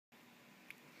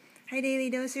Hi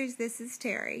Daily Dosers, this is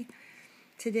Teri.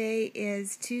 Today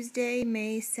is Tuesday,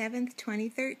 May 7th,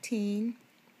 2013,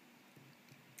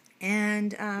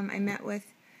 and I met with,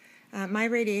 my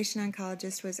radiation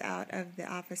oncologist was out of the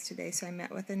office today, so I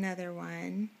met with another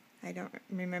one. I don't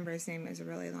remember his name, it was a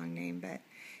really long name, but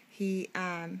he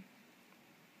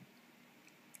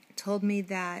told me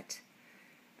that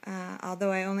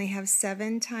although I only have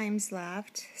 7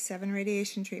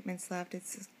 radiation treatments left,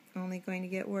 it's only going to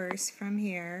get worse from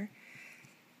here.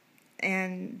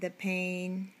 And the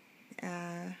pain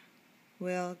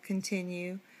will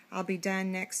continue. I'll be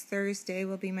done next Thursday,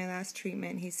 will be my last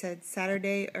treatment. He said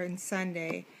Saturday or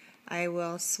Sunday I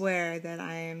will swear that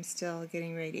I am still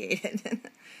getting radiated.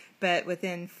 But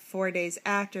within 4 days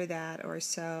after that or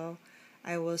so,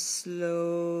 I will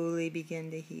slowly begin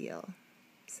to heal.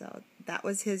 So that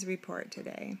was his report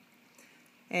today.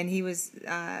 And he was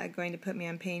going to put me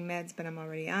on pain meds, but I'm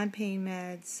already on pain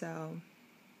meds, so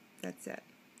that's it.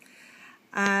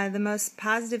 The most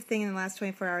positive thing in the last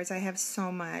 24 hours, I have so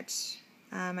much.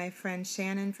 My friend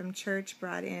Shannon from church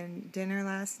brought in dinner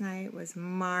last night. It was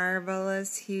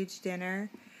marvelous, huge dinner.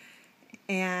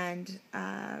 And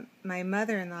my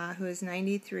mother-in-law, who is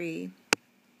 93,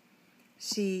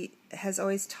 she has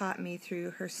always taught me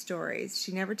through her stories.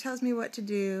 She never tells me what to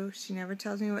do. She never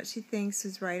tells me what she thinks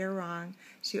is right or wrong.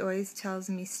 She always tells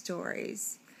me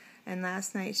stories. And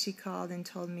last night she called and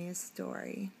told me a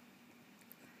story.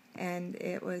 And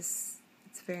it's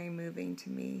very moving to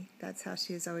me. That's how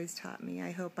she has always taught me.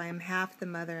 I hope I am half the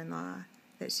mother-in-law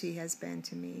that she has been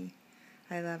to me.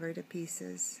 I love her to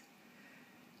pieces.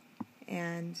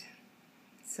 And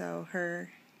so her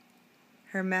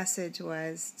message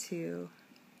was to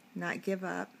not give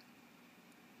up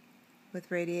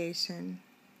with radiation.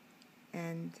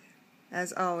 And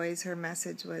as always, her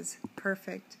message was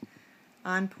perfect,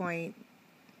 on point,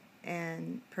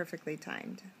 and perfectly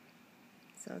timed.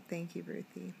 So thank you,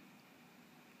 Ruthie.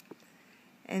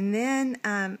 And then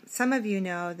some of you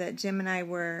know that Jim and I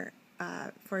were,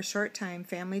 for a short time,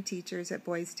 family teachers at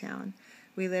Boys Town.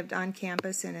 We lived on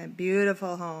campus in a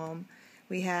beautiful home.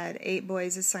 We had 8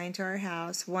 boys assigned to our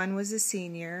house. 1 was a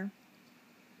senior.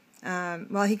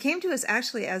 Well, he came to us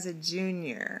actually as a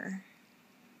junior,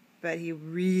 but he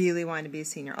really wanted to be a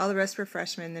senior. All the rest were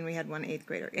freshmen, then we had 1 8th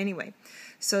grader. Anyway,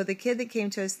 so the kid that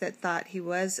came to us that thought he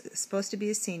was supposed to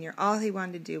be a senior, all he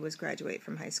wanted to do was graduate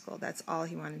from high school. That's all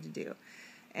he wanted to do.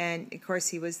 And, of course,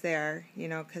 he was there, you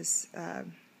know, because,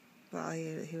 well,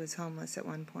 he was homeless at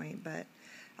one point, but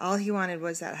all he wanted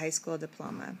was that high school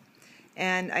diploma.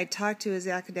 And I talked to his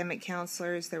academic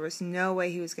counselors. There was no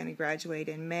way he was going to graduate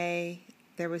in May.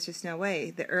 There was just no way.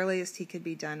 The earliest he could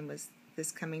be done was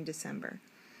this coming December.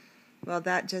 Well,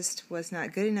 that just was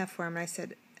not good enough for him. I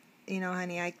said, you know,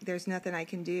 honey, there's nothing I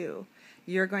can do.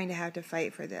 You're going to have to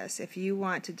fight for this. If you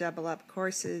want to double up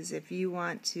courses, if you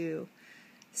want to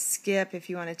skip, if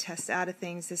you want to test out of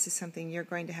things, this is something you're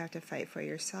going to have to fight for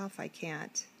yourself. I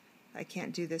can't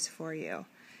do this for you.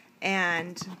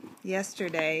 And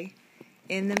yesterday,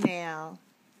 in the mail,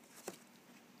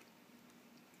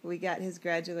 we got his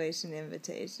graduation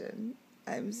invitation.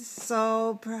 I'm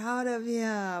so proud of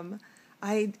him.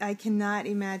 I cannot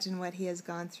imagine what he has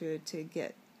gone through to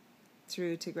get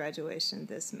through to graduation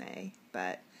this May,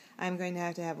 but I'm going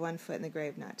to have 1 foot in the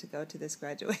grave not to go to this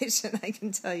graduation. I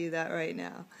can tell you that right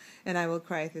now, and I will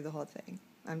cry through the whole thing.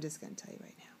 I'm just going to tell you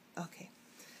right now. Okay.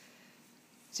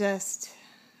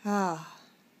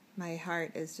 My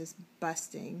heart is just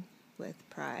busting with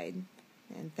pride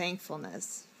and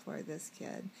thankfulness for this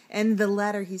kid. And the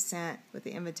letter he sent with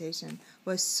the invitation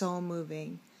was so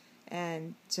moving.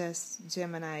 And just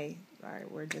Jim and I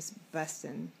were just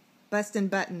busting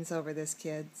buttons over this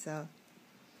kid. So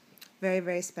very,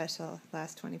 very special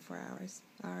last 24 hours.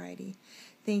 Alrighty.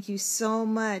 Thank you so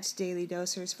much, Daily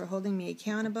Dosers, for holding me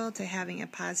accountable to having a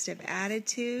positive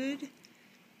attitude.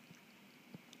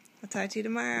 I'll talk to you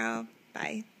tomorrow.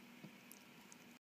 Bye.